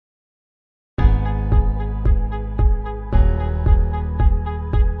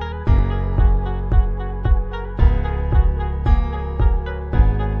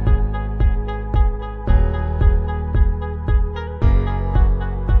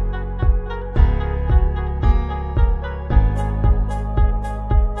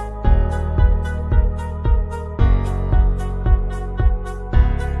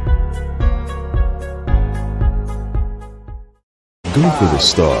Shoot for the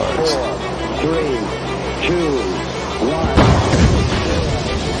stars. 4, 3, 2,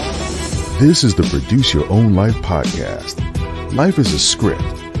 1. This is the Produce Your Own Life podcast. Life is a script.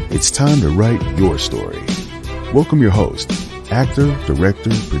 It's time to write your story. Welcome your host, actor,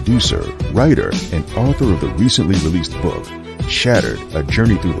 director, producer, writer, and author of the recently released book, Shattered, A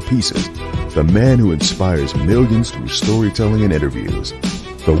Journey Through the Pieces, the man who inspires millions through storytelling and interviews,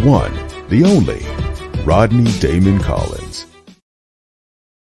 the one, the only, Rodney Damon Collins.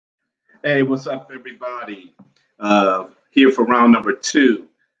 Hey, what's up, everybody? Here for round number 2.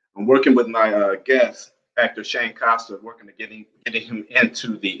 I'm working with my guest, actor Shane Costa, working to getting him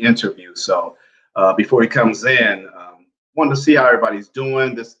into the interview. So before he comes in, wanted to see how everybody's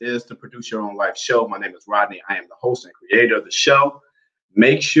doing. This is the Produce Your Own Life show. My name is Rodney. I am the host and creator of the show.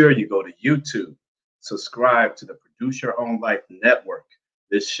 Make sure you go to YouTube, subscribe to the Produce Your Own Life network.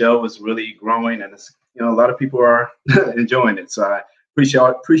 This show is really growing, and it's, a lot of people are enjoying it. So I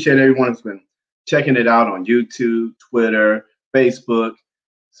appreciate everyone who's been checking it out on YouTube, Twitter, Facebook,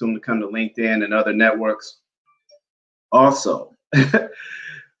 soon to come to LinkedIn and other networks. Also,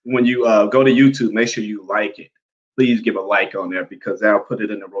 when you go to YouTube, make sure you like it. Please give a like on there because that'll put it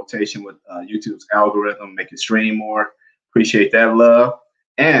in the rotation with YouTube's algorithm, make it stream more. Appreciate that love.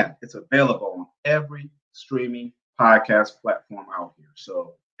 And it's available on every streaming podcast platform out here.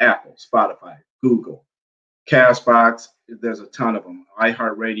 So Apple, Spotify, Google, Castbox, there's a ton of them,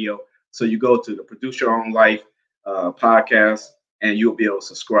 iHeartRadio. So you go to the Produce Your Own Life podcast and you'll be able to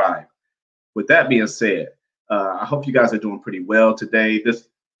subscribe. With that being said, I hope you guys are doing pretty well today. This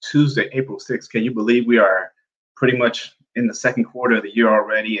Tuesday, April 6th, can you believe we are pretty much in the second quarter of the year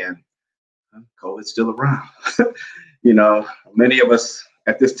already, and COVID's still around. Many of us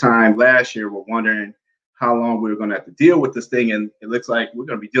at this time last year were wondering how long we were going to have to deal with this thing, and it looks like we're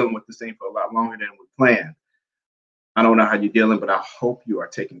going to be dealing with this thing for a lot longer than we planned. I don't know how you're dealing, but I hope you are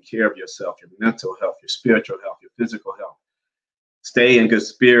taking care of yourself, your mental health, your spiritual health, your physical health. Stay in good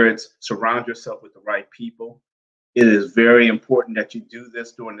spirits, surround yourself with the right people. It is very important that you do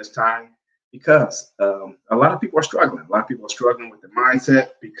this during this time, because a lot of people are struggling. A lot of people are struggling with the mindset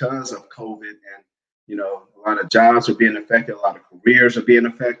because of COVID, and a lot of jobs are being affected. A lot of careers are being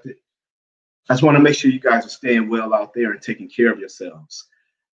affected. I just want to make sure you guys are staying well out there and taking care of yourselves.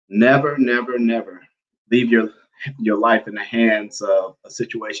 Never, never, never leave your life in the hands of a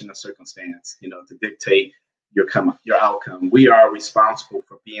situation or circumstance, to dictate your outcome. We are responsible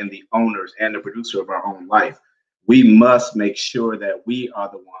for being the owners and the producer of our own life. We must make sure that we are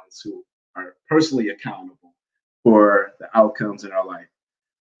the ones who are personally accountable for the outcomes in our life.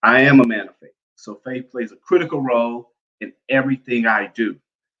 I am a man of faith, so faith plays a critical role in everything I do.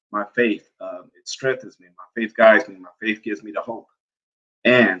 My faith, it strengthens me. My faith guides me. My faith gives me the hope,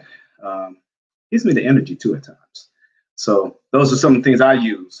 and gives me the energy too at times. So those are some of the things I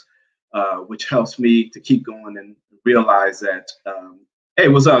use, which helps me to keep going and realize that. Hey,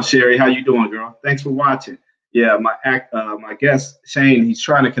 what's up, Sherry? How you doing, girl? Thanks for watching. Yeah, my guest Shane, he's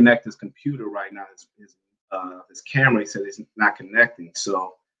trying to connect his computer right now. His camera, he said, is not connecting.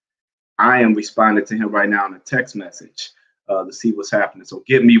 So I am responding to him right now in a text message to see what's happening. So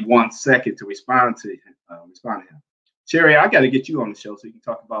give me 1 second to respond to him. Sherry, I got to get you on the show so you can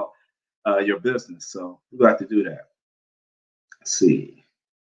talk about your business. So we'll have to do that. Let's see.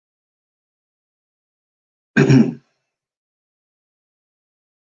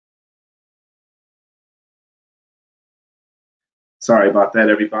 Sorry about that,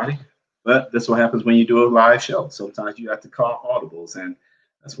 everybody. But that's what happens when you do a live show. Sometimes you have to call audibles, and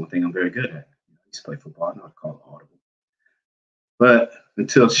that's one thing I'm very good at. I used to play football, I know how to call audible. But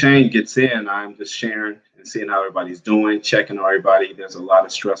until Shane gets in, I'm just sharing and seeing how everybody's doing, checking on everybody. There's a lot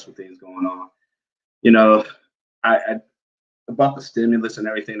of stressful things going on. I about the stimulus and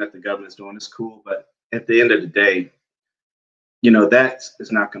everything that the government's doing is cool, but at the end of the day, that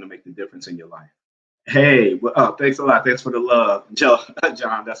is not going to make the difference in your life. Hey, thanks a lot. Thanks for the love, John. Thanks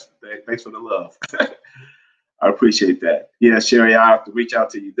for the love. I appreciate that. Yeah, Sherry, I have to reach out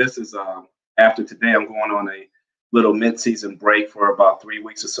to you. This is after today. I'm going on a little mid-season break for about 3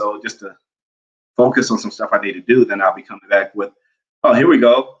 weeks or so, just to focus on some stuff I need to do. Then I'll be coming back with. Oh, here we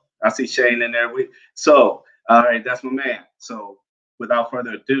go. I see Shane in there. All right, that's my man. So without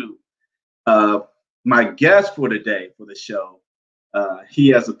further ado, my guest for today for the show. He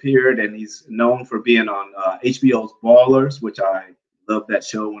has appeared, and he's known for being on HBO's Ballers, which I loved that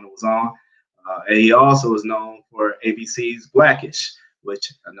show when it was on. And he also is known for ABC's Blackish,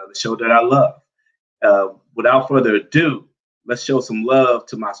 which another show that I love. Without further ado, let's show some love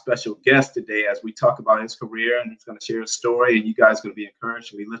to my special guest today as we talk about his career, and he's going to share his story, and you guys are going to be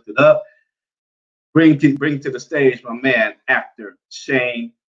encouraged to be lifted up. bring to the stage my man, actor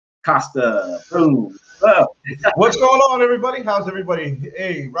Shane Costa. Boom. Oh. What's going on, everybody? How's everybody?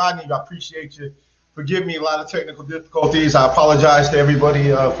 Hey, Rodney, I appreciate you. Forgive me a lot of technical difficulties. I apologize to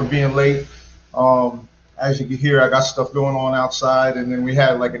everybody for being late. As you can hear, I got stuff going on outside, and then we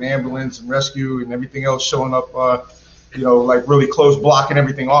had like an ambulance and rescue and everything else showing up, like really close, blocking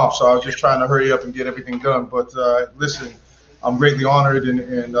everything off. So I was just trying to hurry up and get everything done. But listen, I'm greatly honored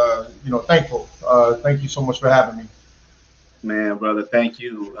and thankful. Thank you so much for having me. Man, brother, thank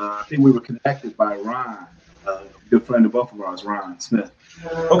you. I think we were connected by Ron, a good friend of both of ours, Ron Smith.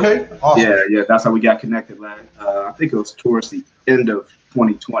 Okay, awesome. Yeah, that's how we got connected. I think it was towards the end of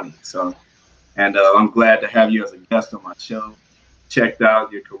 2020. So, and I'm glad to have you as a guest on my show. Checked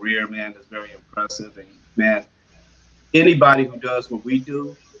out your career, man. It's very impressive. And man, anybody who does what we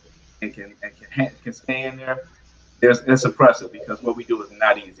do and can stay in there, it's impressive, because what we do is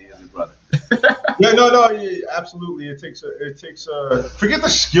not easy, is it, brother? Yeah, absolutely. It takes forget the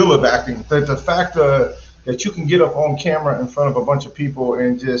skill of acting. The fact that you can get up on camera in front of a bunch of people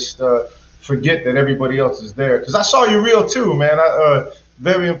and just forget that everybody else is there. Because I saw you reel too, man.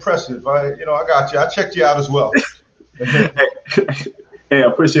 Very impressive. I got you. I checked you out as well. Hey, I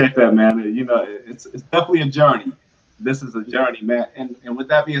appreciate that, man. It's definitely a journey. This is a journey, man. And with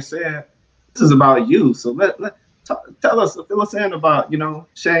that being said, this is about you. So fill us in about,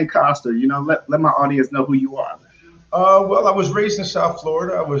 Shane Costa. Let my audience know who you are, man. Well, I was raised in South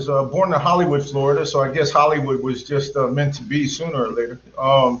Florida. I was born in Hollywood, Florida. So I guess Hollywood was just meant to be sooner or later.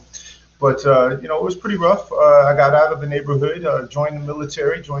 But it was pretty rough. I got out of the neighborhood, joined the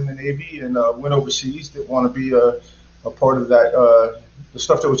military, joined the Navy, and went overseas. Didn't want to be a part of that, the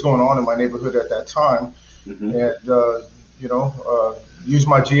stuff that was going on in my neighborhood at that time. Mm-hmm. And, used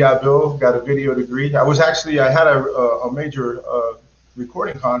my GI Bill, got a video degree. I had a major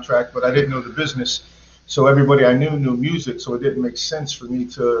recording contract, but I didn't know the business. So everybody I knew music, so it didn't make sense for me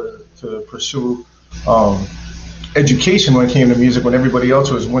to pursue education when it came to music, when everybody else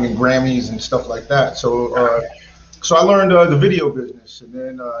was winning Grammys and stuff like that. So I learned the video business, and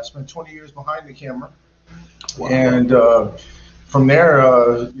then I spent 20 years behind the camera. Wow. And from there,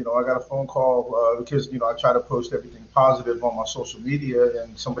 I got a phone call because, I try to post everything positive on my social media,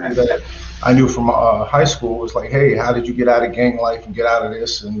 and somebody that I knew from high school was like, hey, how did you get out of gang life and get out of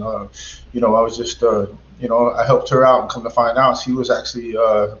this? And, I was just, I helped her out, and come to find out she was actually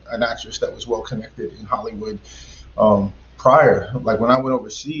an actress that was well connected in Hollywood prior. Like when I went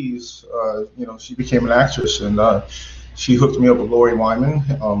overseas, she became an actress, and she hooked me up with Lori Wyman.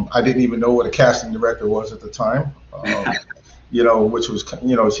 I didn't even know what a casting director was at the time. Which was,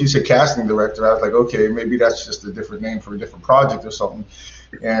 she said casting director. I was like, okay, maybe that's just a different name for a different project or something.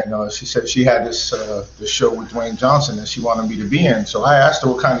 And she said she had this show with Dwayne Johnson that she wanted me to be in. So I asked her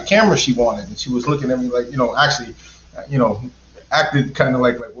what kind of camera she wanted, and she was looking at me like, acted kind of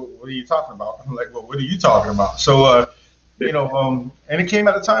like what are you talking about? I'm like, well, what are you talking about? So, and it came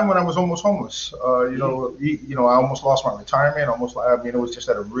at a time when I was almost homeless. I almost lost my retirement. It was just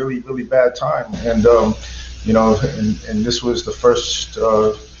at a really, really bad time. And and this was the first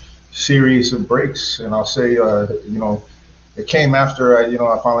series of breaks, and I'll say, it came after I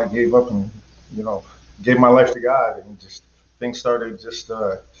finally gave up and gave my life to God, and just things started just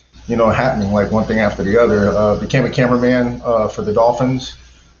happening like one thing after the other. Became a cameraman for the Dolphins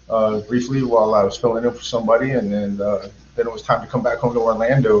briefly while I was filling in for somebody, and then it was time to come back home to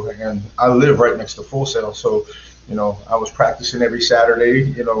Orlando, and I live right next to Full Sail, so. I was practicing every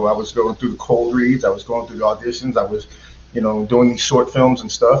Saturday. I was going through the cold reads. I was going through the auditions. I was, doing these short films and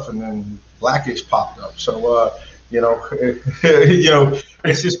stuff. And then Blackish popped up. So,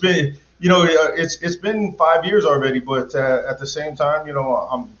 it's just been, it's been 5 years already. But at the same time,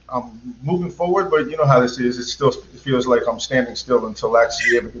 I'm moving forward. But you know how this is. It feels like I'm standing still until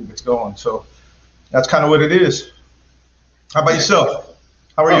actually everything gets going. So that's kind of what it is. How about yourself?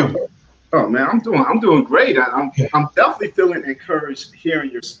 How are you? Oh man, I'm doing great. I'm definitely feeling encouraged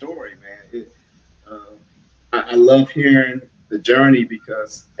hearing your story, man. I love hearing the journey,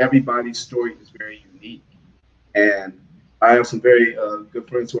 because everybody's story is very unique, and I have some very good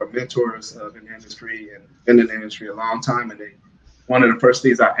friends who are mentors in the industry and been in the industry a long time. And one of the first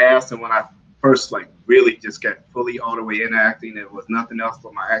things I asked them when I first really just got fully all the way into acting, it was nothing else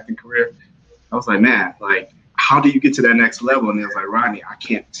but my acting career. I was like, man, how do you get to that next level? And it was like, Rodney, I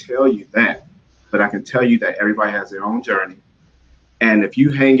can't tell you that, but I can tell you that everybody has their own journey. And if you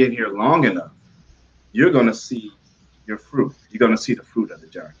hang in here long enough, you're going to see your fruit. You're going to see the fruit of the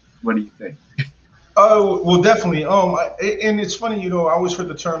journey. What do you think? Oh, well, definitely. And it's funny, I always heard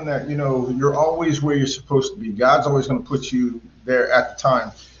the term that, you're always where you're supposed to be. God's always going to put you there at the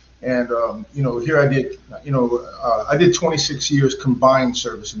time. And here I did, I did 26 years combined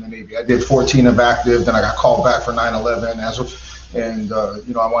service in the Navy. I did 14 of active, then I got called back for 9/11 and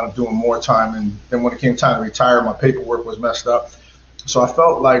I wound up doing more time. And then when it came time to retire, my paperwork was messed up. So I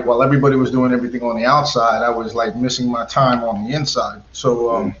felt like while everybody was doing everything on the outside, I was like missing my time on the inside.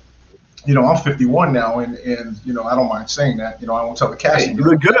 So, I'm 51 now, and I don't mind saying that. I won't tell the casting. You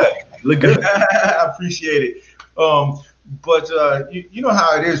look good. You look good. I appreciate it. But you know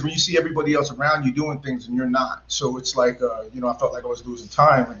how it is when you see everybody else around you doing things and you're not. So it's like, I felt like I was losing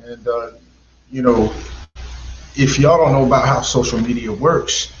time. And, if y'all don't know about how social media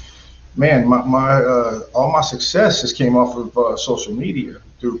works, man, my all my success just came off of social media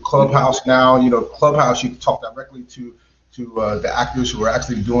through Clubhouse. Now, Clubhouse, you can talk directly to the actors who are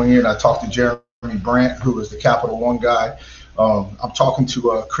actually doing it. I talked to Jeremy Brandt, who is the Capital One guy. I'm talking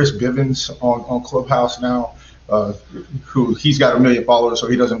to Chris Bivens on Clubhouse now. Who he's got 1 million followers, so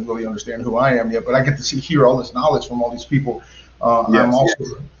he doesn't really understand who I am yet. But I get to hear all this knowledge from all these people. I'm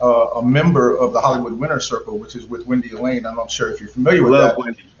also a member of the Hollywood Winner Circle, which is with Wendy Elaine. I'm not sure if you're familiar with that.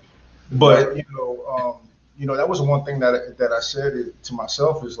 Wendy. But that was one thing that I said to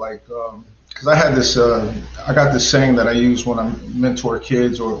myself is like, because I had this, I got this saying that I use when I mentor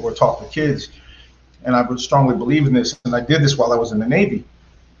kids or talk to kids, and I would strongly believe in this. And I did this while I was in the Navy.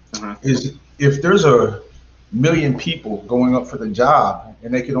 Is if there's a million people going up for the job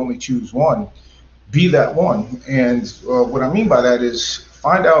and they could only choose one, be that one. And what I mean by that is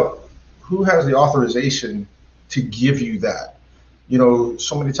find out who has the authorization to give you that.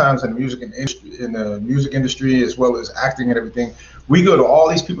 So many times in the music industry as well as acting and everything, we go to all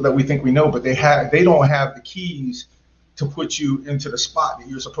these people that we think we know, but they don't have the keys to put you into the spot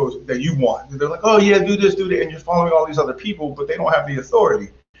that you want. They're like, oh yeah, do this, do that, and you're following all these other people, but they don't have the authority.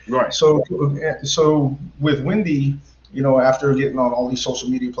 Right. So with Wendy, after getting on all these social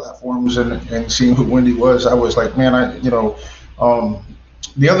media platforms and seeing who Wendy was, I was like, man,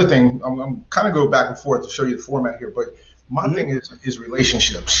 the other thing, I'm kind of go back and forth to show you the format here, but my thing is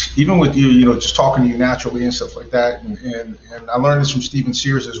relationships. Even with you, just talking to you naturally and stuff like that. And I learned this from Stephen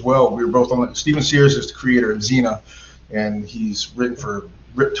Sears as well. We were both on. Stephen Sears is the creator of Xena, and he's written for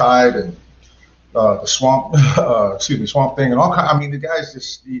Riptide and the Swamp Thing and all kind. I mean, the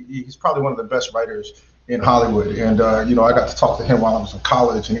guy's he's probably one of the best writers in Hollywood. And I got to talk to him while I was in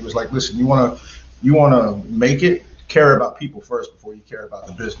college, and he was like, listen, you wanna make it, care about people first before you care about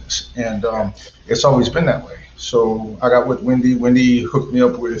the business. And it's always been that way. So I got with Wendy. Wendy hooked me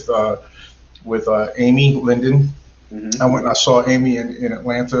up with Amy Linden. I went and I saw Amy in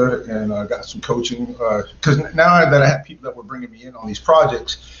Atlanta and got some coaching, because now that I had people that were bringing me in on these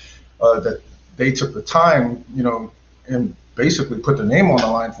projects, that they took the time, and basically put their name on the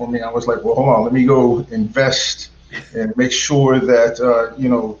line for me. I was like, well, hold on, let me go invest and make sure that,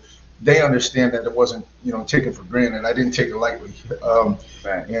 they understand that it wasn't, taken for granted. I didn't take it lightly.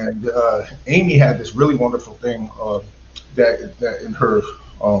 Right. And Amy had this really wonderful thing that in her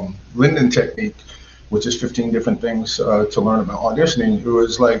Linden technique, which is 15 different things to learn about auditioning. It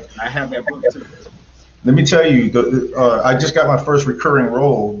was like, I have that book too. Let me tell you, I just got my first recurring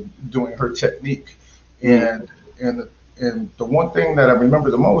role doing her technique, and the one thing that I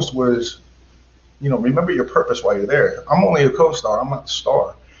remember the most was, remember your purpose while you're there. I'm only a co-star. I'm not the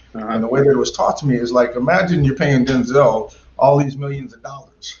star. And the way that it was taught to me is like, imagine you're paying Denzel all these millions of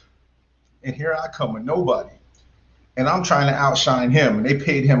dollars, and here I come with nobody, and I'm trying to outshine him, and they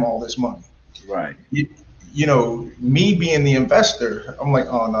paid him all this money. Right. Me being the investor, I'm like,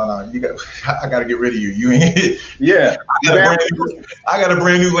 oh no, I got to get rid of you. You ain't. Yeah. I got a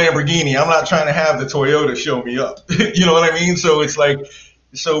brand new Lamborghini. I'm not trying to have the Toyota show me up. You know what I mean? So it's like,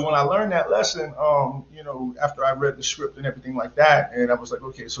 so when I learned that lesson, after I read the script and everything like that, and I was like,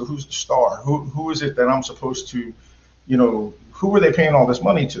 okay, so who's the star? Who is it that I'm supposed to, who are they paying all this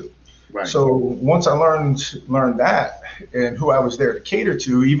money to? Right. So once I learned that and who I was there to cater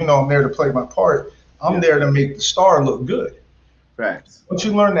to, even though I'm there to play my part, I'm there to make the star look good. Facts. Once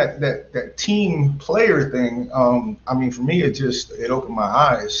you learn that team player thing, I mean, for me, it opened my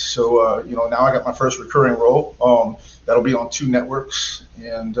eyes. So, now I got my first recurring role. That'll be on 2 networks.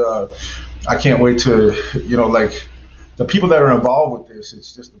 And I can't wait to, like the people that are involved with this,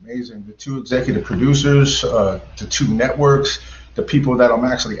 it's just amazing. The 2 executive producers, the 2 networks, the people that I'm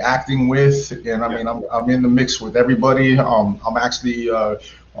actually acting with. And I mean, I'm in the mix with everybody. I'm actually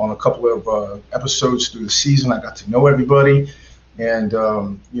on a couple of episodes through the season. I got to know everybody. And,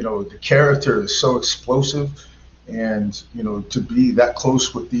 the character is so explosive, and, to be that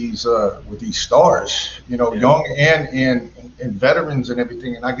close with these stars, young and veterans and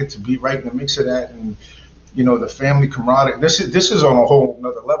everything. And I get to be right in the mix of that. And the family camaraderie. This is on a whole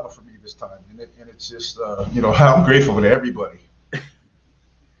another level for me this time, and it's just I'm grateful to everybody.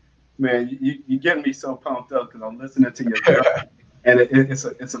 Man, you're getting me so pumped up because I'm listening to your and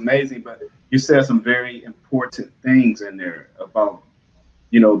it's amazing. But you said some very important things in there about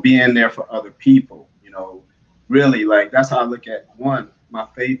being there for other people. Really, like, that's how I look at one. My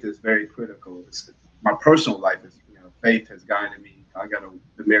faith is very critical. My personal life is, faith has guided me. I been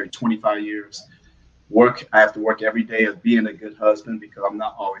married 25 years. I have to work every day of being a good husband because I'm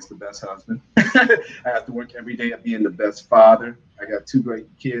not always the best husband. I have to work every day of being the best father. I got 2 great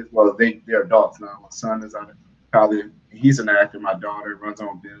kids. Well, they're adults now. My son is out of college. He's an actor. My daughter runs her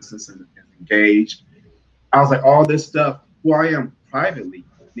own business and is engaged. I was like, all this stuff, who I am privately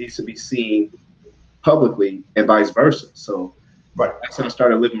needs to be seen publicly and vice versa. So that's how I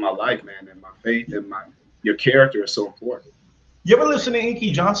started living my life, man. And my faith and your character is so important. You ever listen to Inky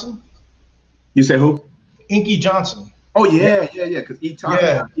Johnson? You say who? Inky Johnson. Oh yeah. Because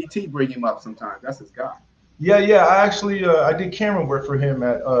E.T. bring him up sometimes. That's his guy. Yeah. I actually I did camera work for him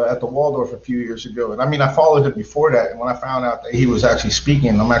at the Waldorf a few years ago, and I followed him before that. And when I found out that he was actually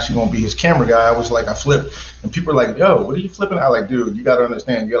speaking, I'm actually going to be his camera guy. I was like, I flipped, and people are like, "Yo, what are you flipping?" I like, dude, you got to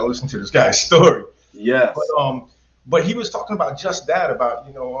understand, you got to listen to this guy's story. Yes. But he was talking about just that, about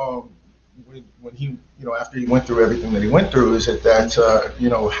when he after he went through everything that he went through, is that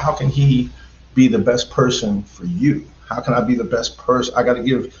how can he be the best person for you? How can I be the best person? I got to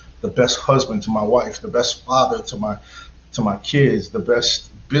give the best husband to my wife, the best father to my kids, the best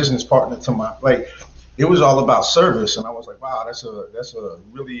business partner to my, like, it was all about service. And I was like, wow, that's a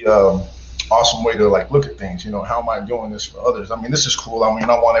really awesome way to like look at things. How am I doing this for others? This is cool. I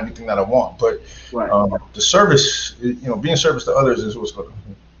want everything that I want, but the service, being service to others is what's going to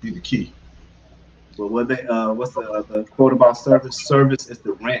be the key. Well, what's the quote about service? Service is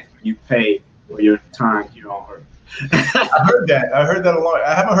the rent you pay for your time here on earth. I heard that a lot.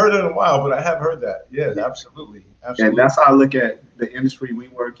 I haven't heard it in a while, but I have heard that. Yeah, absolutely. And that's how I look at the industry we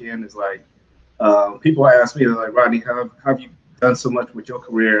work in. Is like, people ask me, they're like, Rodney, how have you done so much with your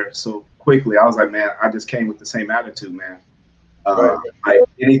career so quickly? I was like, man, I just came with the same attitude, man. Like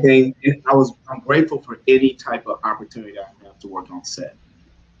anything, I'm grateful for any type of opportunity I have to work on set.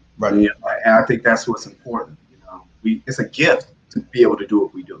 Right. And I think that's what's important. It's a gift to be able to do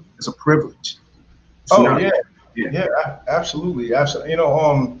what we do. It's a privilege. Yeah, absolutely. Man,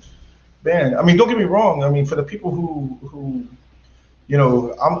 don't get me wrong. For the people who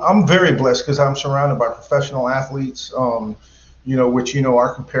I'm very blessed because I'm surrounded by professional athletes, which,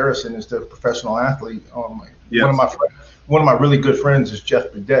 our comparison is the professional athlete. Yes. One of my really good friends is Jeff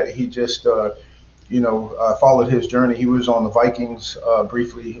Bidette. He just, followed his journey. He was on the Vikings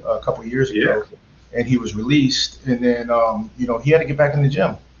briefly a couple of years ago, and he was released. And then, he had to get back in the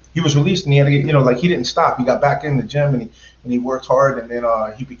gym. He was released and he had to get, he didn't stop. He got back in the gym and he worked hard. And then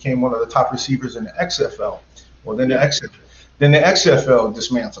he became one of the top receivers in the XFL. Well, then the XFL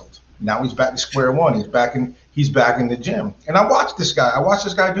dismantled. Now he's back to square one. He's back in the gym. And I watched this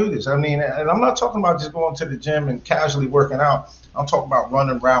guy do this. And I'm not talking about just going to the gym and casually working out. I'm talking about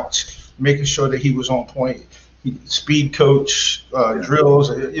running routes, making sure that he was on point. Speed coach,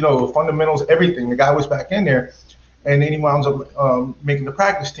 drills, fundamentals, everything. The guy was back in there. And then he wound up making the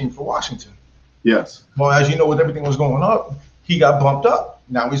practice team for Washington. Yes. Well, as you know, with everything was going up, he got bumped up.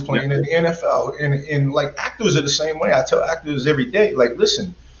 Now he's playing in the NFL. And like, actors are the same way. I tell actors every day, like,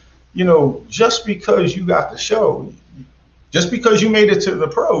 listen, just because you got the show, just because you made it to the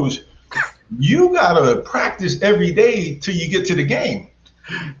pros, you gotta practice every day till you get to the game.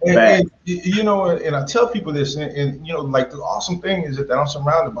 And I tell people this, and like, the awesome thing is that I'm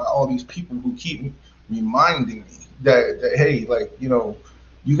surrounded by all these people who keep reminding me that hey, like,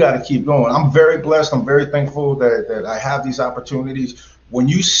 you got to keep going. I'm very blessed. I'm very thankful that I have these opportunities. When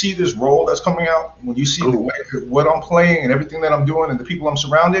you see this role that's coming out, when you see what I'm playing and everything that I'm doing and the people I'm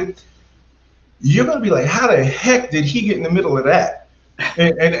surrounded, you're gonna be like, how the heck did he get in the middle of that?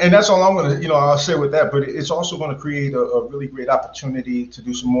 And that's all I'm gonna, I'll say with that. But it's also gonna create a really great opportunity to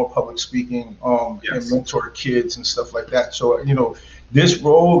do some more public speaking, and mentor kids and stuff like that. So this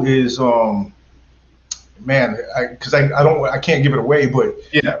role is man, because I can't give it away, but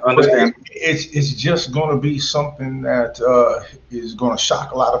understand. But it's just going to be something that is going to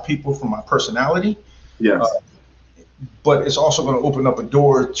shock a lot of people from my personality. Yes. But it's also going to open up a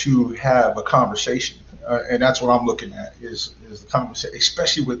door to have a conversation, and that's what I'm looking at is the conversation,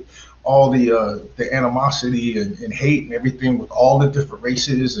 especially with all the animosity and hate and everything with all the different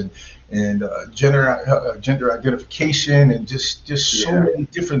races and gender identification and just so many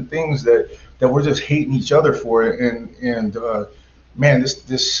different things that we're just hating each other for it. And man,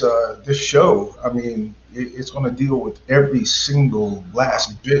 this show, I mean, it's going to deal with every single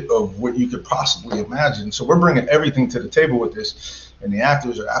last bit of what you could possibly imagine. So we're bringing everything to the table with this, and the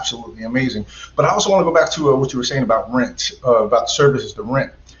actors are absolutely amazing. But I also want to go back to what you were saying about rent, about services to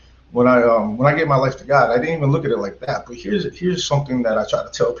rent. When I gave my life to God, I didn't even look at it like that. But here's something that I try to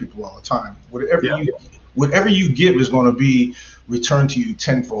tell people all the time: whatever you give is going to be returned to you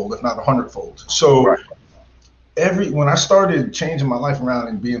tenfold, if not 100-fold. So. Right. When I started changing my life around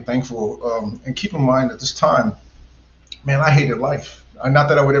and being thankful, and keep in mind at this time, man, I hated life. Not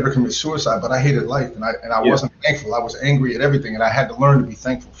that I would ever commit suicide, but I hated life, and I wasn't thankful. I was angry at everything, and I had to learn to be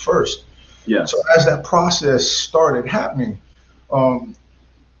thankful first. Yes. So as that process started happening,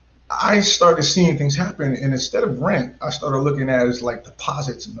 I started seeing things happen, and instead of rent, I started looking at it as like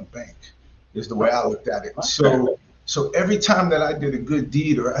deposits in the bank, is the way I looked at it. So every time that I did a good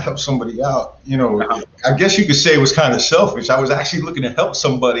deed or I helped somebody out, I guess you could say it was kind of selfish. I was actually looking to help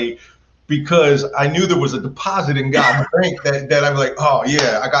somebody because I knew there was a deposit in God's bank that I was like, oh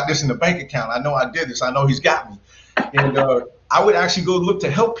yeah, I got this in the bank account. I know I did this. I know he's got me. And I would actually go look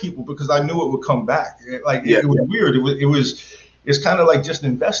to help people because I knew it would come back. It was weird. It's kind of like just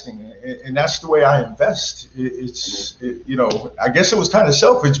investing, and that's the way I invest. I guess it was kind of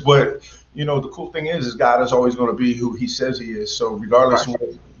selfish, but the cool thing is God is always going to be who he says he is. So regardless of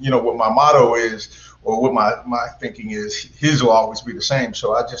what my motto is or what my thinking is, his will always be the same.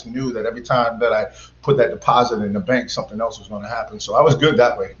 So I just knew that every time that I put that deposit in the bank, something else was going to happen. So I was good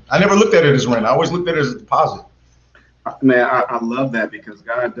that way. I never looked at it as rent. I always looked at it as a deposit. Man, I love that because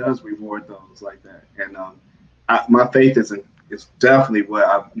God does reward those like that. And my faith is definitely what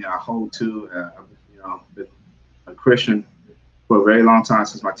I hold to. I've been a Christian for a very long time,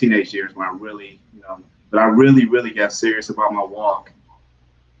 since my teenage years, when I really, but I really got serious about my walk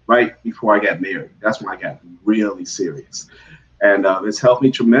right before I got married. That's when I got really serious. And it's helped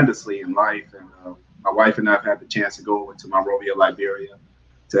me tremendously in life. And my wife and I have had the chance to go over to Monrovia, Liberia,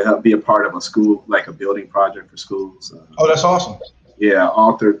 to help be a part of a school, like a building project for schools. Oh, that's awesome. Yeah,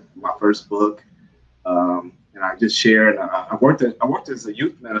 authored my first book. And I just shared, I worked as a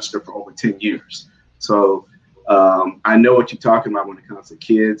youth minister for over 10 years. So I know what you're talking about when it comes to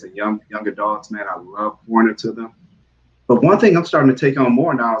kids and young adults, man. I love pouring into them. But one thing I'm starting to take on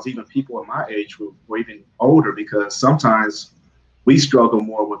more now is even people in my age group or even older, because sometimes we struggle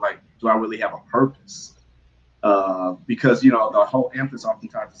more with like, do I really have a purpose? Because, the whole emphasis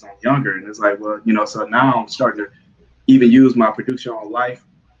oftentimes is on younger. And it's like, well, so now I'm starting to even use my Produce Your Own Life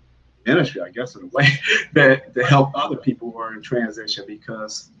ministry, I guess, in a way, that to help other people who are in transition,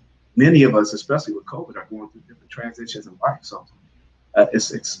 because many of us, especially with COVID, are going through different transitions in life. So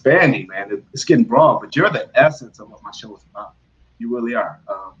it's expanding, man. It's getting broad, but you're the essence of what my show is about. You really are.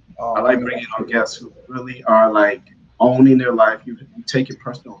 I like bringing on guests who really are like owning their life. You taking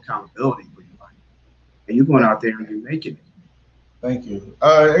personal accountability for your life, and you're going out there and you're making it. Thank you.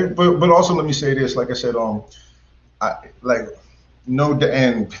 But also let me say this. Like I said, and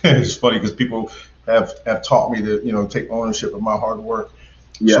it's funny because people have taught me to take ownership of my hard work.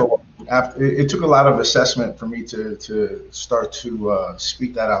 Yeah. So it took a lot of assessment for me to start to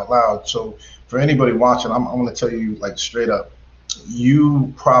speak that out loud. So for anybody watching, I'm going to tell you like straight up,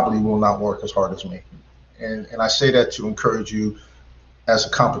 you probably will not work as hard as me. And I say that to encourage you as a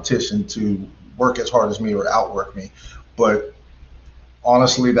competition to work as hard as me or outwork me. But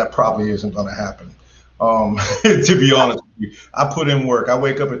honestly, that probably isn't going to happen. To be honest with you, I put in work. I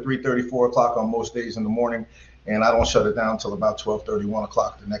wake up at 3:30, 4 o'clock on most days in the morning, and I don't shut it down until about 12:30, 1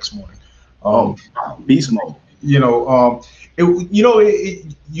 o'clock the next morning. Beast mode.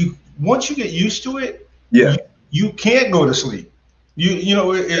 Once you get used to it, yeah, you can't go to sleep.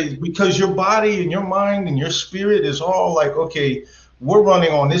 Because your body and your mind and your spirit is all like, okay, we're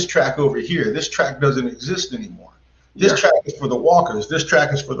running on this track over here. This track doesn't exist anymore. This track is for the walkers. This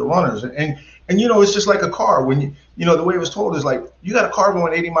track is for the runners. And it's just like a car. When the way it was told is like, you got a car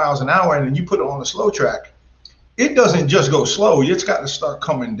going 80 miles an hour and then you put it on the slow track. It doesn't just go slow. It's got to start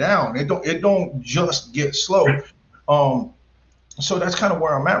coming down. It don't just get slow. So that's kind of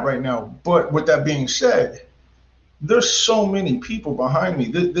where I'm at right now. But with that being said, there's so many people behind me.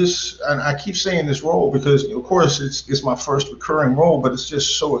 And I keep saying this role because, of course, it's my first recurring role, but it's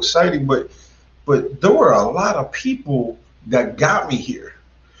just so exciting. But there were a lot of people that got me here.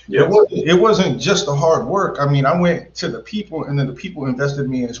 Yes. It wasn't just the hard work. I mean, I went to the people, and then the people invested in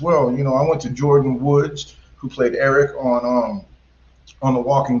me as well. I went to Jordan Woods, who played Eric on The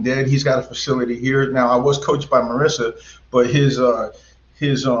Walking Dead. He's got a facility here. Now, I was coached by Marissa, but his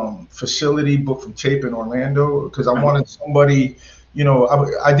facility booked from tape in Orlando, because I wanted somebody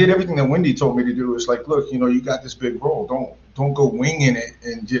I did everything that Wendy told me to do. It's like, look, you got this big role. Don't go winging it,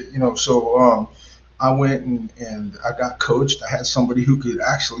 and so I went and I got coached. I had somebody who could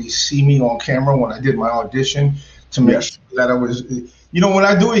actually see me on camera when I did my audition to make sure that I was, when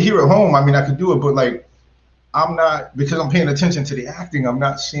I do it here at home, I mean, I could do it, but like, I'm not, because I'm paying attention to the acting, I'm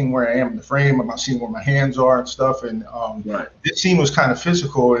not seeing where I am in the frame. I'm not seeing where my hands are and stuff. And this scene was kind of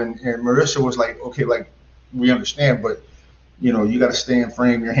physical, and Marissa was like, okay, like, we understand, but you got to stay in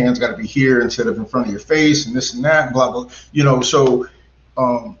frame. Your hands got to be here instead of in front of your face, and this and that, blah blah. So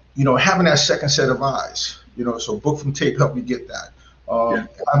having that second set of eyes, so Book from Tape helped me get that.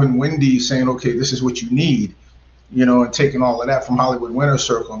 Having Wendy saying, okay, this is what you need, and taking all of that from Hollywood Winter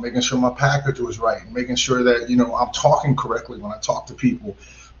Circle, and making sure my package was right, and making sure that I'm talking correctly when I talk to people.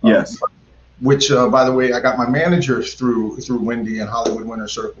 Which, by the way, I got my managers through Wendy and Hollywood Winter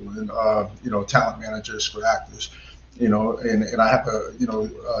Circle, and talent managers for actors. And I have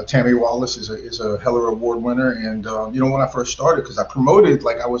Tammy Wallace is a Heller Award winner, and when I first started, because I promoted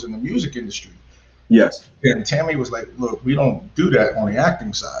like I was in the music industry. And Tammy was like, look, we don't do that on the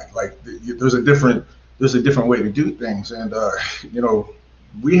acting side. Like there's a different way to do things, and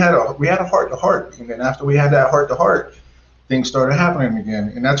we had a heart to heart, and then after we had that heart to heart, things started happening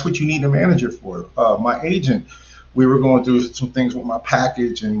again, and that's what you need a manager for. My agent, we were going through some things with my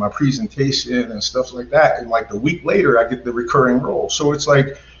package and my presentation and stuff like that, and like a week later, I get the recurring role. So it's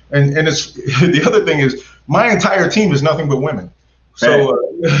like, and it's the other thing is my entire team is nothing but women. So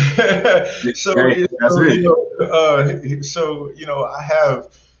I have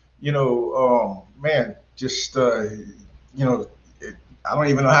man, just I don't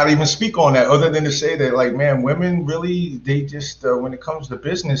even know how to even speak on that, other than to say that, like, man, women really, they just when it comes to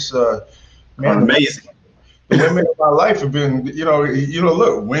business, man, amazing. The women in my life have been,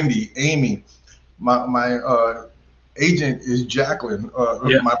 look, Wendy, Amy, my agent is Jacqueline,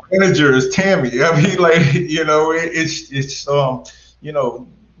 my manager is Tammy. I mean, like, it's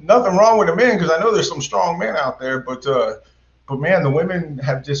nothing wrong with the men, because I know there's some strong men out there, but man, the women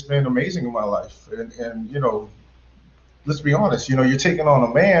have just been amazing in my life, and let's be honest, you're taking on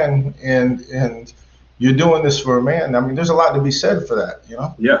a man, and you're doing this for a man. I mean, there's a lot to be said for that,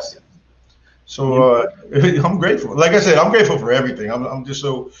 Yes. So I'm grateful. Like I said, I'm grateful for everything. I'm just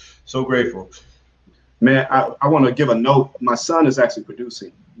so grateful. Man, I want to give a note. My son is actually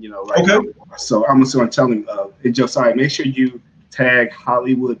producing, right now. So I'm just going to tell him, Josiah, make sure you tag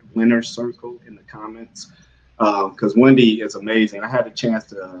Hollywood Winter Circle in the comments, because Wendy is amazing. I had a chance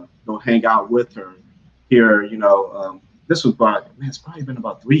to go hang out with her here. This was it's probably been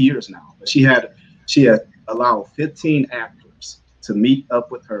about 3 years now. But she had allowed 15 actors to meet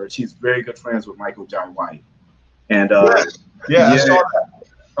up with her. She's very good friends with Michael Jai White. And I saw that.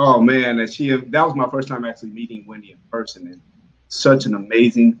 Oh man, and that was my first time actually meeting Wendy in person, and such an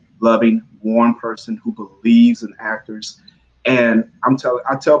amazing, loving, warm person who believes in actors. And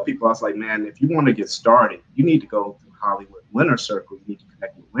I tell people, I was like, man, if you want to get started, you need to go through Hollywood Winter Circle. You need to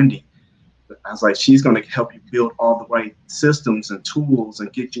connect with Wendy. I was like, she's going to help you build all the right systems and tools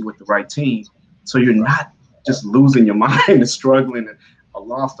and get you with the right team, so you're not just losing your mind and struggling and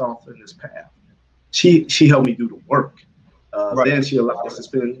lost off in this path. She helped me do the work. Then she allowed us to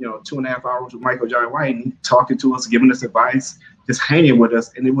spend 2.5 hours with Michael Jai White, and talking to us, giving us advice, just hanging with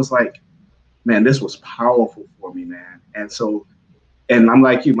us. And it was like, man, this was powerful for me, man. And so, and I'm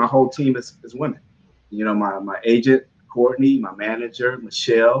like you, my whole team is women. My agent, Courtney, my manager,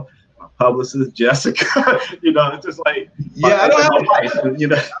 Michelle, my publicist, Jessica. It's just like, I don't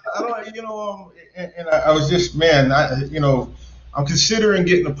and I was just, man, I'm considering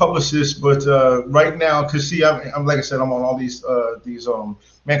getting a publicist, but right now, because see, I'm like I said, I'm on all these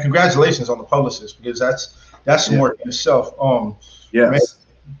man, congratulations on the publicist, because that's some work in itself. Man,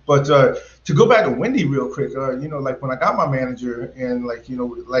 but to go back to Wendy real quick, like when I got my manager, and like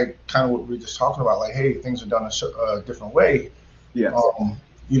kind of what we were just talking about, like, hey, things are done a different way.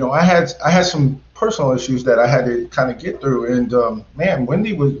 I had some personal issues that I had to kind of get through, and man,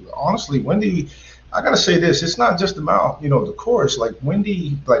 Wendy, I gotta say this, it's not just about the course. Like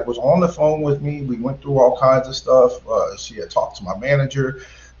Wendy was on the phone with me. We went through all kinds of stuff. She had talked to my manager.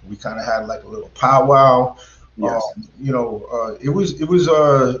 We kind of had like a little powwow. It was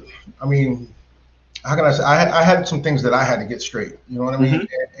I mean, how can I say, I had some things that I had to get straight. You know what I mean?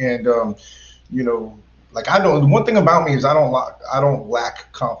 And like, I don't. The one thing about me is I don't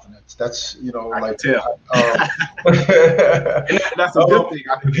lack confidence. That's I can tell. That's a good thing.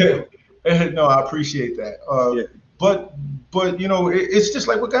 I can tell. No, I appreciate that. But it's just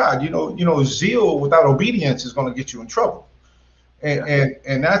like with God. Zeal without obedience is going to get you in trouble.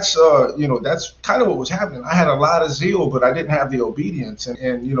 And that's that's kind of what was happening. I had a lot of zeal, but I didn't have the obedience.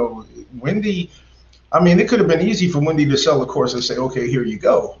 And Wendy, I mean, it could have been easy for Wendy to sell the course and say, okay, here you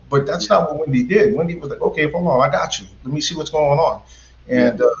go. But that's not what Wendy did. Wendy was like, okay, hold on, I got you. Let me see what's going on.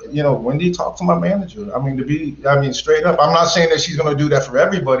 And, Wendy talked to my manager. I mean, straight up, I'm not saying that she's going to do that for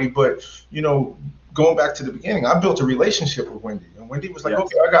everybody, but, going back to the beginning, I built a relationship with Wendy. And Wendy was like,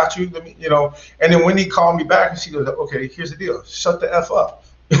 okay, I got you. Let me, and then Wendy called me back and she goes, okay, here's the deal. Shut the F up.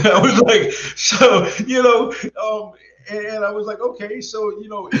 I was like, so, and I was like, okay, so,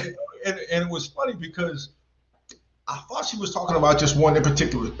 and it was funny because I thought she was talking about just one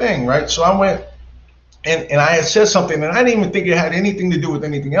particular thing, right? So I went and I had said something and I didn't even think it had anything to do with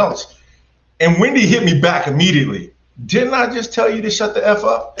anything else. And Wendy hit me back immediately. Didn't I just tell you to shut the F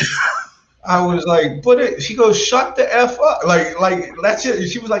up? I was like, she goes, shut the F up. Like that's it.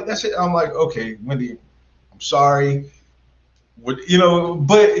 She was like, that's it. I'm like, okay, Wendy, I'm sorry.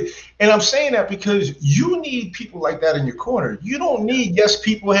 And I'm saying that because you need people like that in your corner. You don't need yes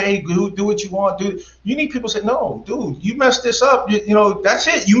people, hey, do what you want, dude. You need people say, no, dude, you messed this up. That's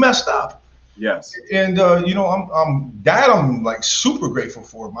it. You messed up. Yes. And I'm like super grateful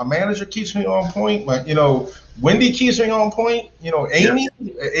for. My manager keeps me on point. Wendy keeps me on point.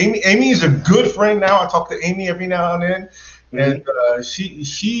 Amy is a good friend now. I talk to Amy every now and then, and she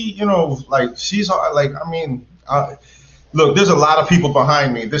she's like, I mean, look, there's a lot of people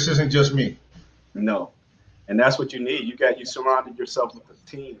behind me. This isn't just me. No, and that's what you need. You surrounded yourself with a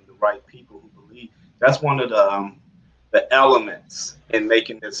team, the right people who believe. That's one of the elements in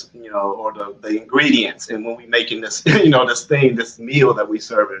making this, or the ingredients. And when we making this, this meal that we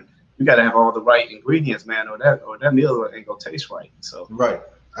serving, you got to have all the right ingredients, man, or that meal ain't gonna taste right. So, right,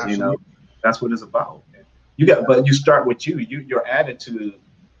 absolutely. That's what it's about. But you start with your attitude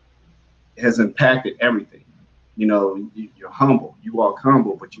has impacted everything. You're humble. You walk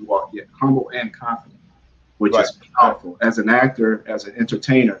humble, but you walk humble and confident, which is powerful. As an actor, as an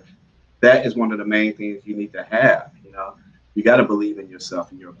entertainer, that is one of the main things you need to have. You got to believe in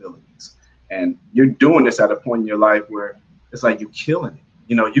yourself and your abilities. And you're doing this at a point in your life where it's like you're killing it.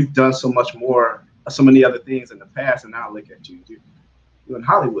 You've done so much more, so many other things in the past, and now look at you. You're in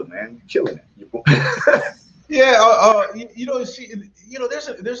Hollywood, man. You're killing it. Yeah,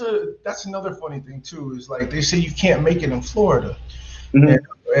 that's another funny thing too. Is like they say you can't make it in Florida,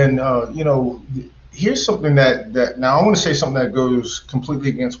 and here's something that now I want to say something that goes completely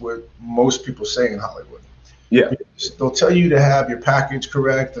against what most people say in Hollywood. Yeah, they'll tell you to have your package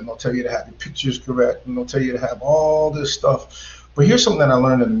correct, and they'll tell you to have your pictures correct, and they'll tell you to have all this stuff. But here's something that I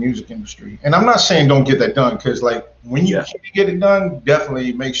learned in the music industry, and I'm not saying don't get that done, because like when you can get it done,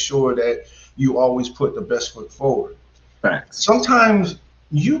 definitely make sure that you always put the best foot forward. Facts. Sometimes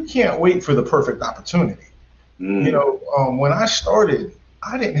you can't wait for the perfect opportunity. When I started,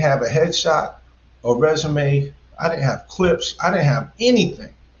 I didn't have a headshot, a resume, I didn't have clips, I didn't have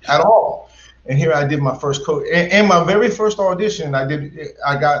anything at all. And here I did my first and my very first audition. I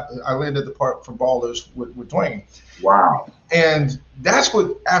landed the part for Ballers with Dwayne. Wow. And that's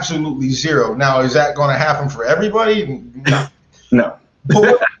with absolutely zero. Now, is that going to happen for everybody? No. No.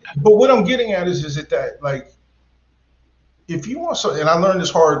 But what I'm getting at is that like, if you want something, and I learned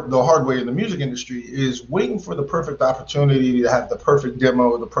the hard way in the music industry, is waiting for the perfect opportunity to have the perfect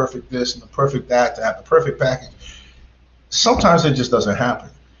demo, the perfect this and the perfect that, to have the perfect package. Sometimes it just doesn't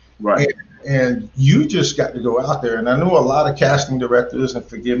happen. Right. And you just got to go out there. And I know a lot of casting directors, and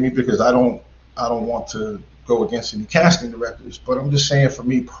forgive me because I don't want to go against any casting directors, but I'm just saying for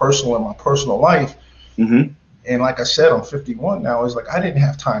me personal in my personal life. Mm-hmm. And like I said, I'm 51 now. It's like I didn't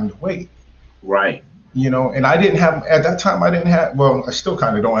have time to wait. Right. And I didn't have at that time. Well, I still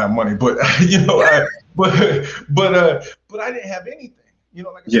kind of don't have money, but but I didn't have anything.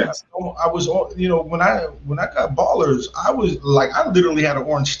 Like I said, I was when I got Ballers, I was like I literally had an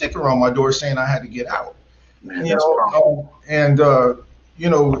orange sticker on my door saying I had to get out. Man, it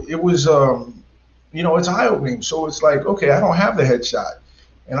was it's eye opening. So it's like, okay, I don't have the headshot.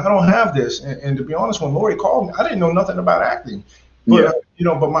 And I don't have this. And to be honest, when Lori called me, I didn't know nothing about acting. But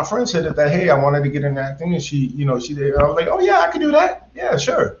but my friend said that hey, I wanted to get into acting, and she did. I was like, oh yeah, I could do that. Yeah,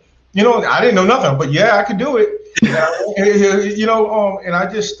 sure. I didn't know nothing, but yeah, I could do it. And I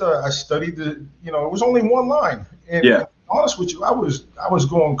just I studied the. It was only one line. And to be honest with you, I was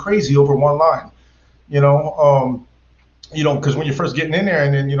going crazy over one line. Because when you're first getting in there,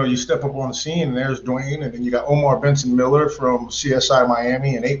 and then you step up on the scene, and there's Dwayne, and then you got Omar Benson Miller from CSI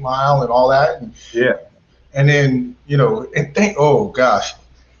Miami and 8 Mile and all that, and then oh gosh,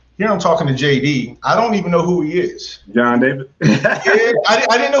 here I'm talking to JD. I don't even know who he is. John David. I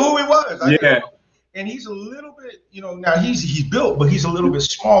didn't know who he was. and he's a little bit, now he's built, but he's a little bit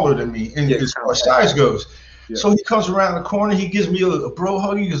smaller than me as far as size goes. Yeah. So he comes around the corner, he gives me a bro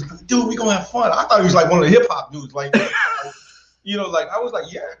hug. He goes, dude, we gonna have fun. I thought he was like one of the hip hop dudes, like, like I was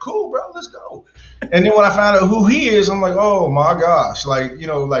like, yeah, cool, bro, let's go. And then when I found out who he is, I'm like, oh my gosh, like, and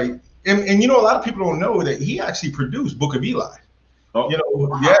a lot of people don't know that he actually produced Book of Eli. Oh,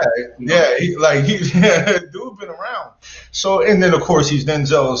 wow. Yeah, he's dude been around. So, and then of course he's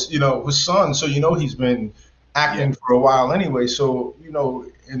Denzel's, his son. So he's been acting for a while anyway. So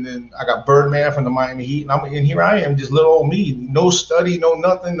and then I got Birdman from the Miami Heat, and here I am, just little old me, no study, no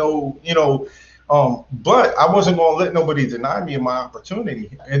nothing, no, but I wasn't gonna let nobody deny me my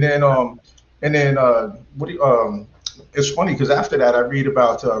opportunity. And then it's funny because after that I read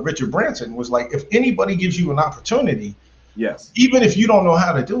about Richard Branson was like, if anybody gives you an opportunity, yes, even if you don't know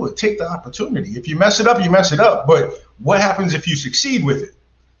how to do it, take the opportunity. If you mess it up, you mess it up. But what happens if you succeed with it?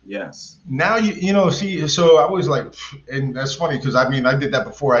 Yes. Now see. So I was like, and that's funny because I did that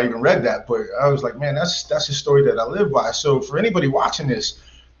before I even read that. But I was like, man, that's a story that I live by. So for anybody watching this,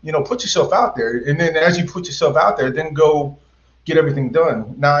 put yourself out there, and then as you put yourself out there, then go get everything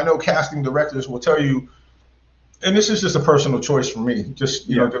done. Now I know casting directors will tell you, and this is just a personal choice for me, just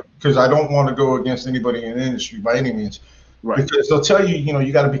because I don't want to go against anybody in the industry by any means. Right. Because they'll tell you,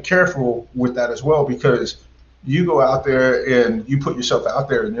 you got to be careful with that as well, because you go out there and you put yourself out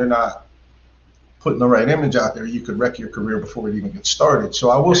there and you're not putting the right image out there, you could wreck your career before it even gets started. So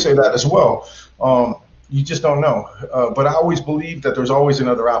I will say that as well. You just don't know. But I always believe that there's always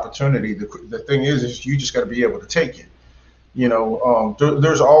another opportunity. The thing is you just got to be able to take it.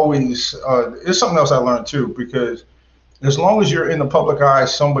 There's always, there's something else I learned too, because as long as you're in the public eye,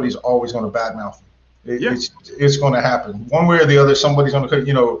 somebody's always going to badmouth you. It's going to happen one way or the other. Somebody's going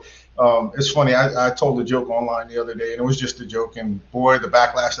to, it's funny. I told a joke online the other day, and it was just a joke. And boy, the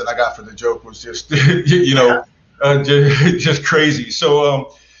backlash that I got for the joke was just, just crazy.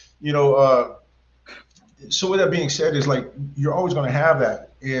 So, so with that being said, is like you're always going to have that.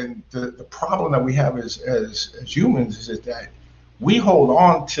 And the problem that we have as humans is that we hold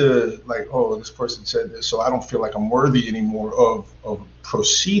on to like, oh, this person said this, so I don't feel like I'm worthy anymore of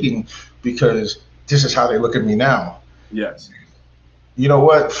proceeding because this is how they look at me now. Yes. You know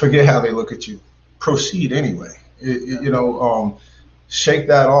what? Forget how they look at you. Proceed anyway. Shake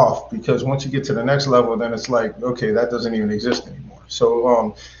that off, because once you get to the next level, then it's like, okay, that doesn't even exist anymore.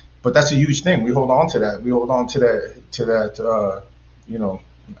 So, but that's a huge thing. We hold on to that. We hold on to that.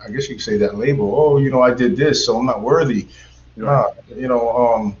 I guess you could say that label. Oh, I did this, so I'm not worthy. Right.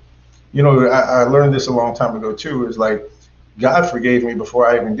 I learned this a long time ago too. Is like God forgave me before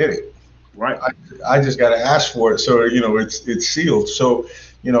I even did it. Right. I just got to ask for it. So, it's sealed. So,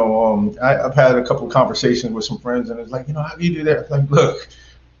 I've had a couple of conversations with some friends, and it's like, how do you do that? Like, look,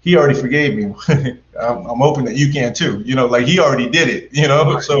 he already forgave me. I'm hoping that you can too. Like he already did it.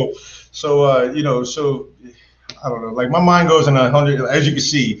 Right. So I don't know. Like my mind goes in 100. As you can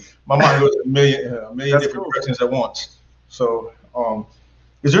see, my mind goes in a million different directions at once. So,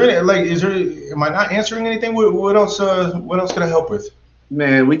 is there any am I not answering anything? What else can I help with?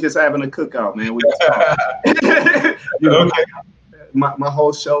 Man, we just having a cookout, man. We just okay. My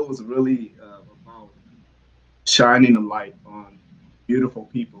whole show was really about shining a light on beautiful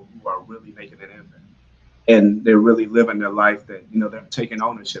people who are really making an impact, and they're really living their life. That they're taking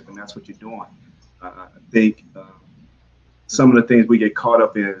ownership, and that's what you're doing. I think some of the things we get caught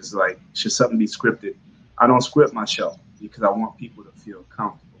up in is like, should something be scripted? I don't script my show because I want people to feel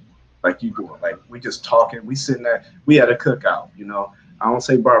comfortable, like you do. Like we just talking, we sitting there, we had a cookout. I don't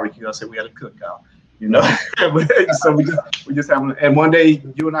say barbecue. I say we had a cookout. So we just having. And one day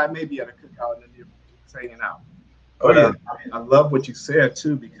you and I may be at a cookout and then you're just hanging out. But I love what you said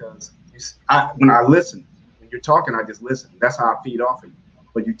too, because when I listen, when you're talking, I just listen. That's how I feed off of you.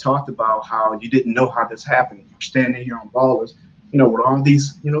 But you talked about how you didn't know how this happened. You're standing here on Ballers, with all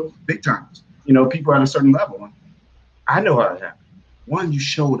these, big times, people at a certain level. And I know how it happened. One, you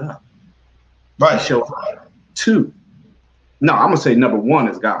showed up. Right. You showed up. Two, no, I'm going to say number one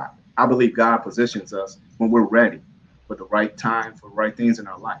is God. I believe God positions us when we're ready for the right time, for the right things in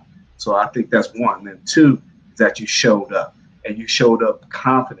our life. So I think that's one. And two is that you showed up, and you showed up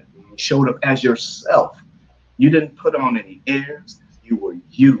confidently. You showed up as yourself. You didn't put on any airs. You were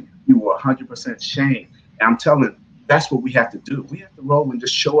you. You were 100% Shane. And I'm telling you, that's what we have to do. We have to roll and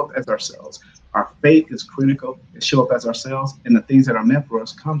just show up as ourselves. Our faith is critical, and show up as ourselves, and the things that are meant for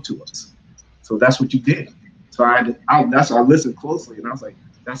us come to us. So that's what you did. So I listened closely, and I was like,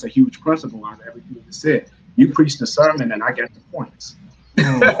 that's a huge principle out of everything you said. You preached the sermon, and I get the points.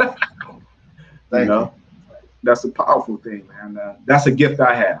 That's a powerful thing, man. That's a gift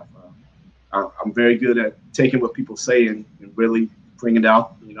I have. I'm very good at taking what people say and really bringing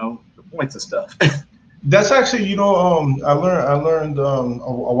out, the points and stuff. That's actually, I learned a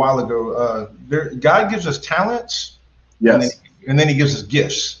while ago. God gives us talents, Yes. and then He gives us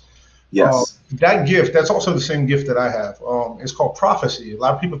gifts. Yes. That gift, that's also the same gift that I have. It's called prophecy. A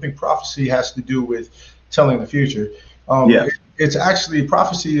lot of people think prophecy has to do with telling the future. Yeah. It's actually,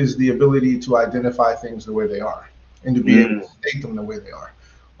 prophecy is the ability to identify things the way they are and to be able to state them the way they are.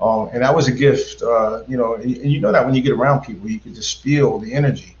 And that was a gift, and you know that when you get around people, you can just feel the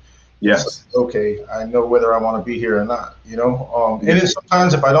energy. Yes. It's like, okay, I know whether I want to be here or not, And then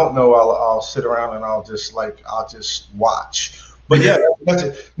sometimes if I don't know, I'll sit around and I'll just watch. But yeah, that's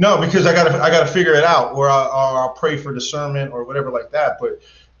it. No, because I gotta figure it out, or I'll pray for discernment or whatever like that. But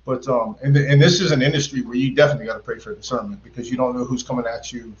and this is an industry where you definitely got to pray for discernment because you don't know who's coming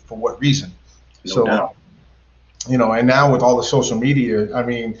at you for what reason. No doubt. And now with all the social media, I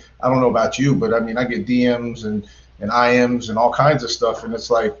mean, I don't know about you, but I mean, I get DMs and IMs and all kinds of stuff, and it's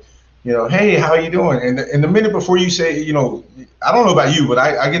like, hey, how you doing? And the minute before you say, I don't know about you, but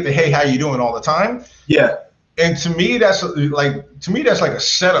I get the hey, how you doing all the time. Yeah. And to me, that's like a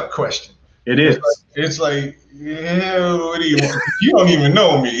setup question. It is. It's like, yeah, what do you want? You don't even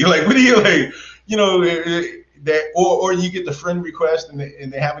know me. Like, what do you like? That, or you get the friend request and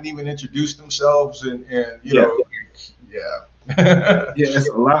they haven't even introduced themselves, and yeah. It's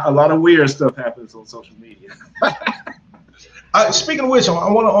a lot of weird stuff happens on social media. Speaking of which,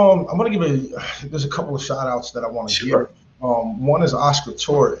 I want to give there's a couple of shout outs that I want to give. One is Oscar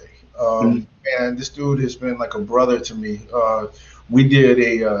Torre. And this dude has been like a brother to me. We did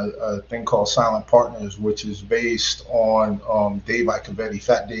a thing called Silent Partners, which is based on Dave Icovetti,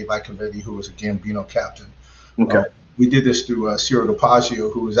 Fat Dave Icovetti, who was a Gambino captain. Okay. We did this through Ciro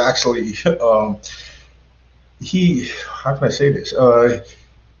DiPaggio, who was actually how can I say this?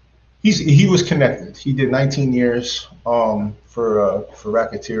 He was connected. He did 19 years for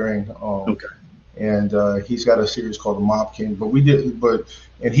racketeering. Okay. And he's got a series called The Mob King. The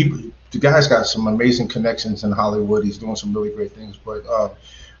guy's got some amazing connections in Hollywood. He's doing some really great things. But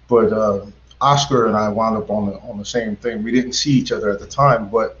Oscar and I wound up on the same thing. We didn't see each other at the time,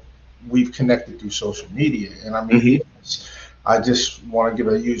 but we've connected through social media. And I mean, I just want to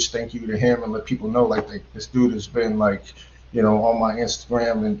give a huge thank you to him and let people know like this dude has been like, on my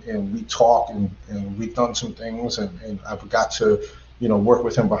Instagram and we talk and we've done some things and I've got to, work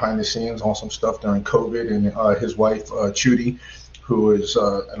with him behind the scenes on some stuff during COVID, and his wife, Chudy, who is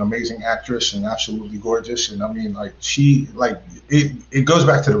an amazing actress and absolutely gorgeous. And I mean, it goes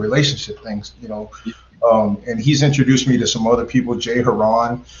back to the relationship things, and he's introduced me to some other people, Jay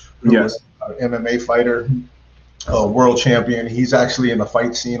Haran, who is an MMA fighter, world champion. He's actually in the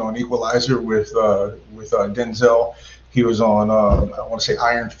fight scene on Equalizer with Denzel. He was on, I want to say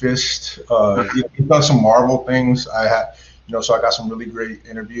Iron Fist. He's done some Marvel things. So I got some really great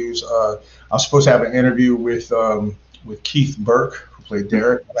interviews. I was supposed to have an interview with Keith Burke, who played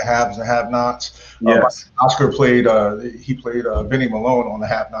Derek on the Haves and Have-Nots. Yes. Oscar played Benny Malone on the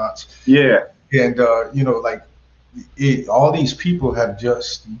Have-Nots. Yeah. And all these people have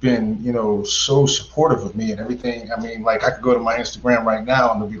just been, so supportive of me and everything. I mean, like I could go to my Instagram right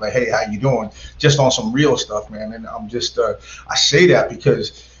now and they'll be like, hey, how you doing? Just on some real stuff, man. And I'm just, I say that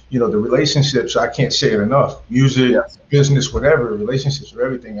because, the relationships, I can't say it enough. Music, business, whatever, relationships are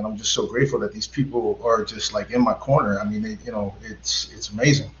everything. And I'm just so grateful that these people are just like in my corner. I mean, it's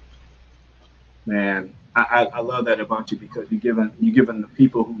amazing. Man, I love that about you because you're giving the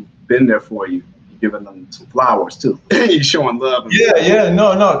people who've been there for you, you're giving them some flowers too. You're showing love.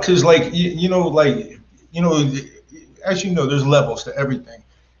 No, because as you know, there's levels to everything.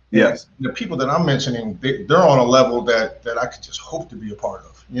 Yes. And the people that I'm mentioning, they're on a level that I could just hope to be a part of.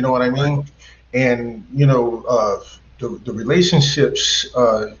 You know what I mean? Right. And the relationships,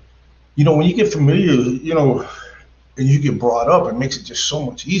 when you get familiar, and you get brought up, it makes it just so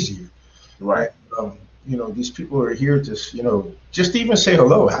much easier. Right. These people are here to, just even say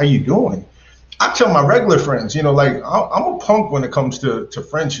hello. How you doing? I tell my regular friends, I'm a punk when it comes to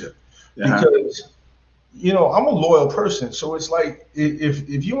friendship, because I'm a loyal person. So it's like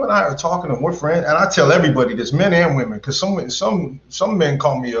if you and I are talking and we're friends, and I tell everybody this, men and women, because some men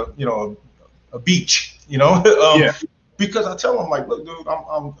call me a beach, because I tell them like, look, dude,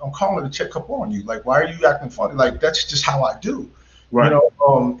 I'm calling to check up on you. Like, why are you acting funny? Like, that's just how I do. Right.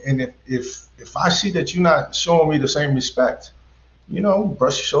 And if I see that you're not showing me the same respect,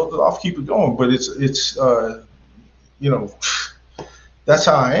 brush your shoulders off, keep it going. But it's that's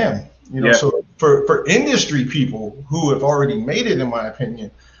how I am. So for industry people who have already made it, in my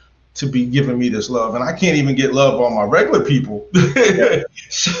opinion, to be giving me this love, and I can't even get love on my regular people.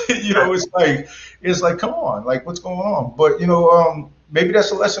 So, it's like, come on, like what's going on? But maybe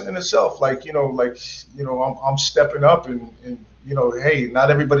that's a lesson in itself. I'm stepping up, and hey,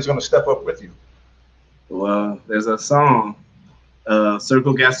 not everybody's going to step up with you. Well, there's a song,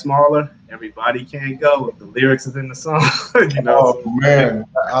 Circle Got Smaller, Everybody Can't Go. The lyrics is in the song. Oh man,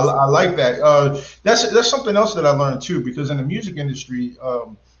 I like that. That's something else that I learned too, because in the music industry, I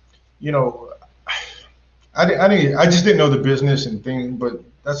just didn't know the business and things, but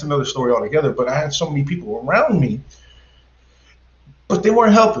that's another story altogether. But I had so many people around me, but they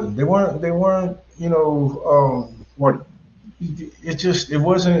weren't helping. They weren't, it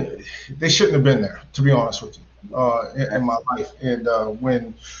wasn't, they shouldn't have been there, to be honest with you, in my life. And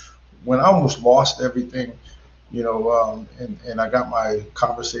when I almost lost everything, and I got my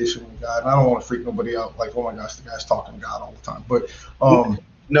conversation with God, and I don't want to freak nobody out, like, oh my gosh, the guy's talking to God all the time. But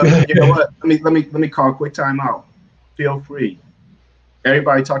no, you know what? Let me call a quick time out. Feel free.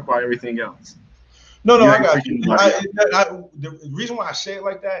 Everybody talk about everything else. No, I got you. The reason why I say it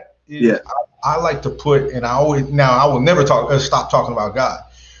like that is I like to put, and I will never stop talking about God.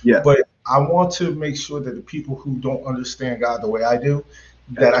 Yeah. But I want to make sure that the people who don't understand God the way I do,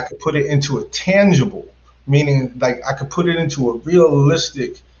 that I could put it into a tangible, meaning like I could put it into a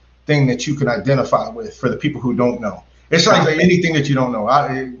realistic thing that you can identify with for the people who don't know. It's like anything that you don't know.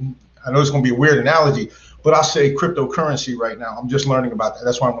 I know it's going to be a weird analogy, but I'll say cryptocurrency right now. I'm just learning about that.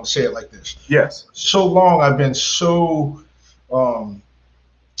 That's why I'm going to say it like this. Yes. So long I've been so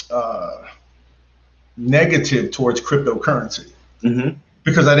negative towards cryptocurrency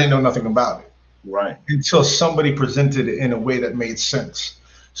because I didn't know nothing about it. Right. Until somebody presented it in a way that made sense.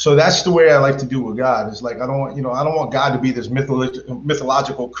 So that's the way I like to do with God. Is like I don't want God to be this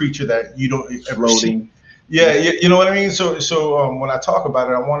mythological creature that you don't ever see. Yeah, you know what I mean? So when I talk about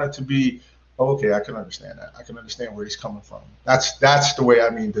it, I want it to be, okay, I can understand that. I can understand where he's coming from. That's the way I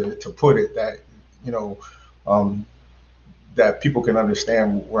mean to put it, that, that people can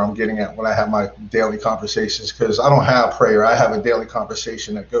understand where I'm getting at when I have my daily conversations, because I don't have prayer. I have a daily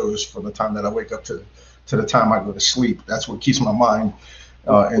conversation that goes from the time that I wake up to the time I go to sleep. That's what keeps my mind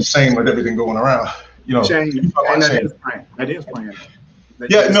insane with everything going around. That is playing.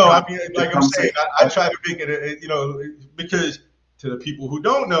 Yeah, no, I mean, like I'm saying, I try to make it, because to the people who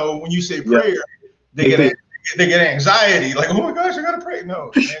don't know, when you say prayer, they get anxiety, like, oh my gosh, I gotta pray. No,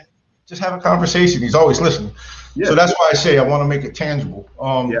 man, just have a conversation. He's always listening. Yeah. So that's why I say I want to make it tangible.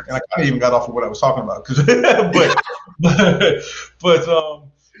 And I kind of even got off of what I was talking about, because, I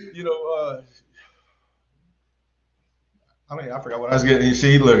forgot what I was getting. You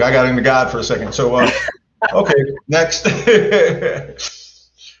see, look, I got into God for a second. So, okay, next.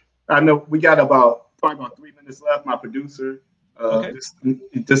 I know we got probably about 3 minutes left. My producer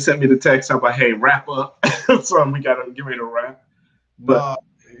just sent me the text about, hey, wrap up. So we got to get ready to wrap. But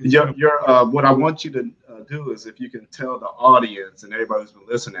what I want you to do is, if you can tell the audience and everybody who's been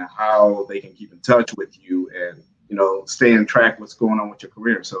listening how they can keep in touch with you and stay in track what's going on with your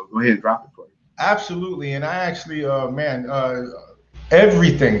career. So go ahead and drop it for you. Absolutely. And I actually,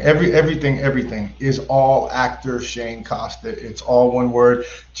 everything is all actor Shane Costa. It's all one word,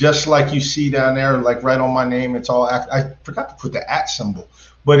 just like you see down there, like right on my name. It's all I forgot to put the @ symbol,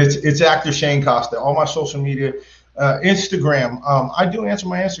 but it's actor Shane Costa. All my social media, Instagram. I do answer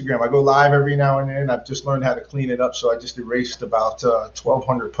my Instagram. I go live every now and then. I've just learned how to clean it up, so I just erased about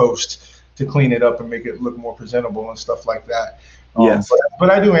 1,200 posts to clean it up and make it look more presentable and stuff like that. Yes, but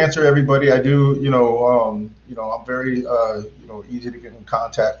I do answer everybody. I do, I'm very, easy to get in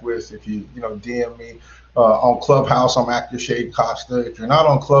contact with. If you, DM me on Clubhouse, I'm actor Shane Costa. If you're not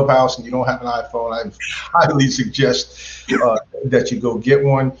on Clubhouse and you don't have an iPhone, I highly suggest that you go get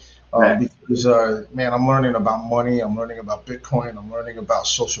one. Because, I'm learning about money. I'm learning about Bitcoin. I'm learning about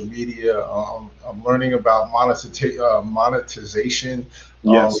social media. I'm learning about monetization.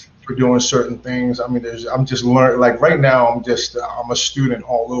 For doing certain things. I mean, I'm just learning. Like right now, I'm a student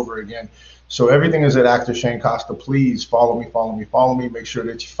all over again. So everything is at actor Shane Costa. Please follow me. Make sure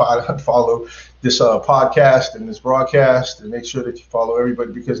that you follow this podcast and this broadcast, and make sure that you follow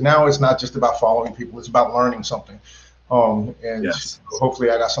everybody, because now it's not just about following people. It's about learning something.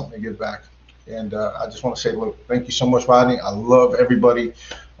 Hopefully I got something to give back. And I just want to say, look, thank you so much, Rodney. I love everybody.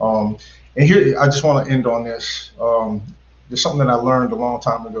 And here, I just want to end on this. There's something that I learned a long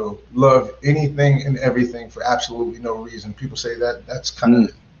time ago. Love anything and everything for absolutely no reason. People say that's kind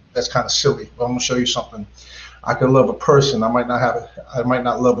of silly. But I'm gonna show you something. I could love a person. I might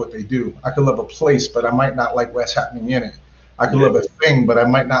not love what they do. I could love a place, but I might not like what's happening in it. I could love a thing, but I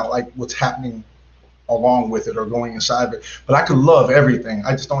might not like what's happening along with it or going inside of it. But I could love everything.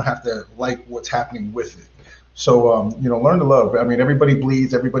 I just don't have to like what's happening with it. So, learn to love. I mean, everybody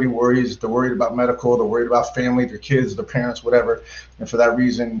bleeds, everybody worries. They're worried about medical, they're worried about family, their kids, their parents, whatever. And for that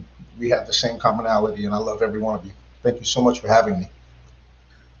reason, we have the same commonality, and I love every one of you. Thank you so much for having me.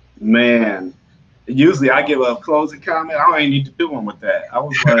 Man, usually I give a closing comment. I don't even need to do one with that. I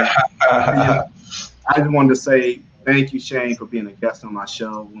was like, I just wanted to say thank you, Shane, for being a guest on my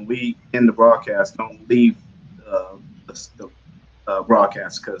show. When we end the broadcast, don't leave the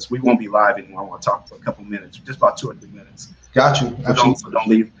broadcast, because we won't be live anymore. I want to talk for a couple minutes, just about 2 or 3 minutes. Got you. So don't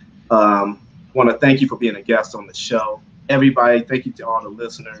leave. Want to thank you for being a guest on the show. Everybody, thank you to all the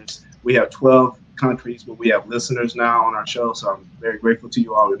listeners. We have 12 countries, but we have listeners now on our show, so I'm very grateful to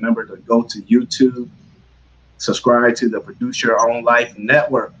you all. Remember to go to YouTube, subscribe to the Produce Your Own Life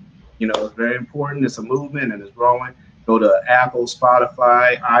Network. It's very important. It's a movement and it's growing. Go to Apple,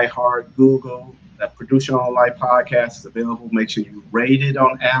 Spotify, iHeart, Google. That Produce Your Own Life podcast is available. Make sure you rate it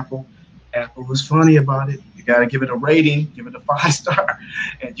on Apple. Apple is funny about it. You got to give it a rating, give it a 5-star.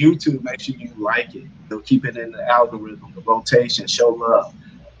 And YouTube, make sure you like it. They'll keep it in the algorithm, the rotation, show love.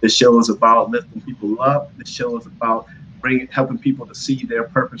 This show is about lifting people up. This show is about helping people to see their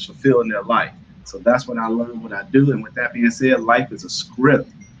purpose fulfilled in their life. So that's what I learned, what I do. And with that being said, life is a script.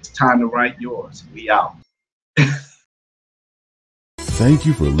 It's time to write yours. We out. Thank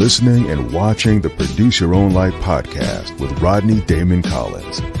you for listening and watching the Produce Your Own Life podcast with Rodney Damon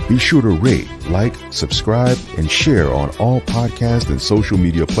Collins. Be sure to rate, like, subscribe, and share on all podcast and social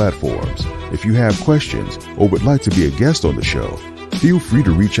media platforms. If you have questions or would like to be a guest on the show, feel free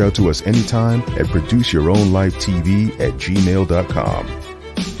to reach out to us anytime at produceyourownlifetv@gmail.com.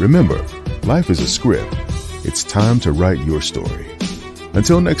 Remember, life is a script. It's time to write your story.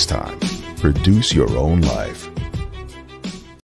 Until next time, produce your own life.